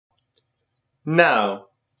Now,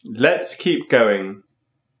 let's keep going.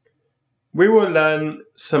 We will learn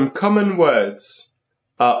some common words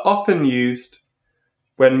are often used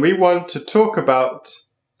when we want to talk about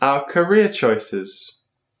our career choices.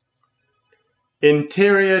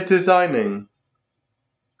 Interior designing.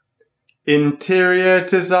 Interior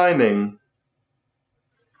designing.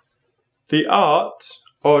 The art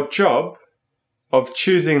or job of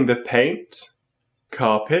choosing the paint,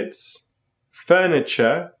 carpets,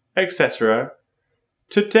 furniture, etc.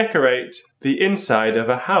 to decorate the inside of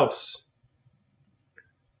a house.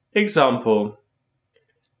 Example: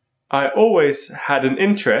 I always had an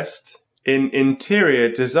interest in interior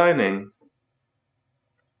designing.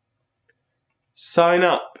 Sign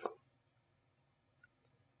up.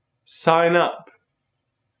 Sign up.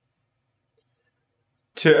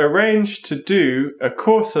 To arrange to do a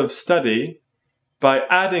course of study by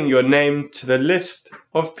adding your name to the list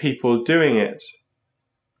of people doing it.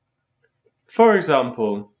 For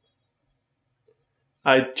example,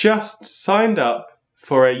 I just signed up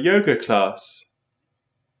for a yoga class.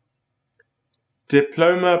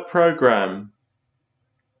 Diploma program.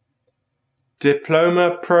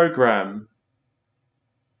 Diploma program.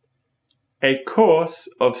 A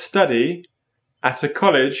course of study at a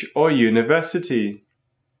college or university.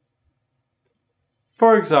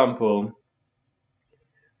 For example,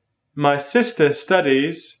 my sister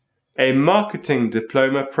studies a marketing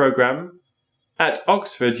diploma program at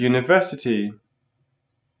Oxford University.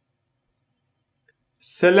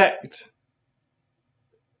 Select.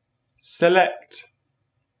 Select.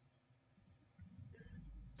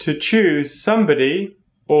 To choose somebody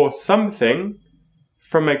or something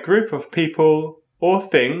from a group of people or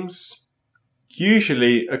things,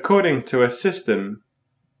 usually according to a system.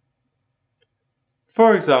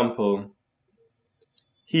 For example,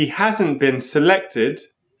 he hasn't been selected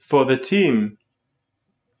for the team.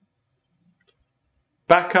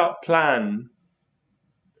 Backup plan.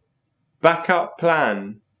 Backup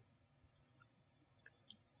plan.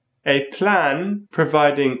 A plan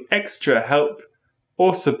providing extra help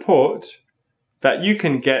or support that you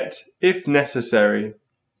can get if necessary.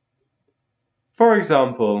 For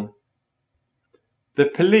example, the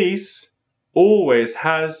police always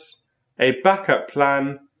has a backup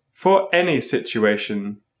plan for any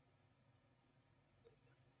situation.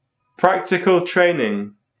 Practical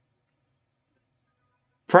training.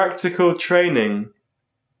 Practical training.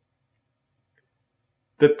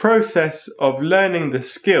 The process of learning the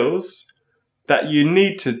skills that you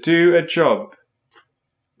need to do a job,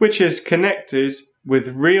 which is connected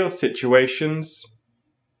with real situations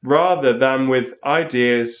rather than with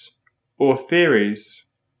ideas or theories.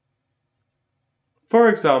 For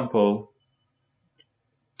example,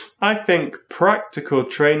 I think practical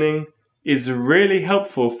training is really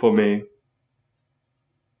helpful for me.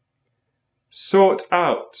 Sort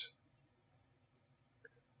out.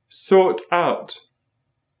 Sort out.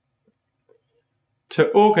 To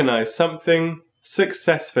organize something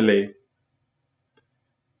successfully.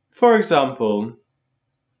 For example,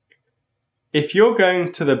 if you're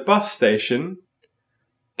going to the bus station,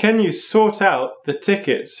 can you sort out the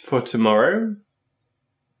tickets for tomorrow?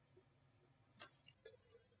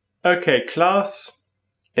 Okay, class,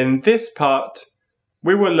 in this part,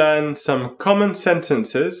 we will learn some common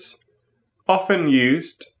sentences often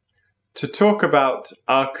used to talk about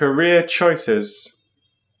our career choices.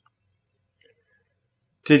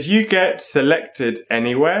 Did you get selected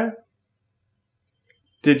anywhere?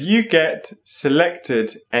 Did you get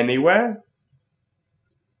selected anywhere?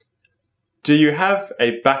 Do you have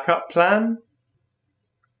a backup plan?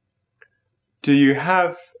 Do you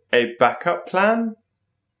have a backup plan?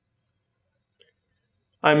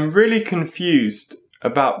 I'm really confused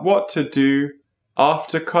about what to do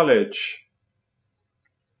after college.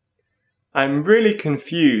 I'm really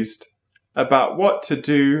confused about what to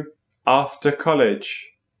do after college.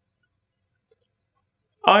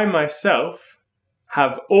 I myself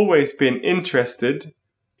have always been interested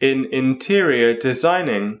in interior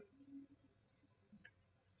designing.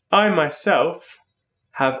 I myself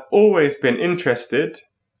have always been interested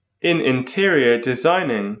in interior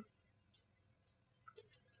designing.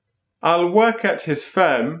 I'll work at his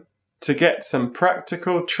firm to get some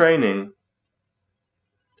practical training.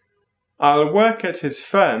 I'll work at his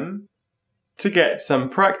firm to get some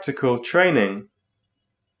practical training.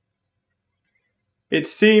 It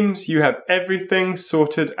seems you have everything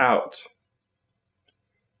sorted out.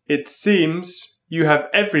 It seems you have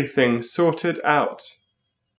everything sorted out.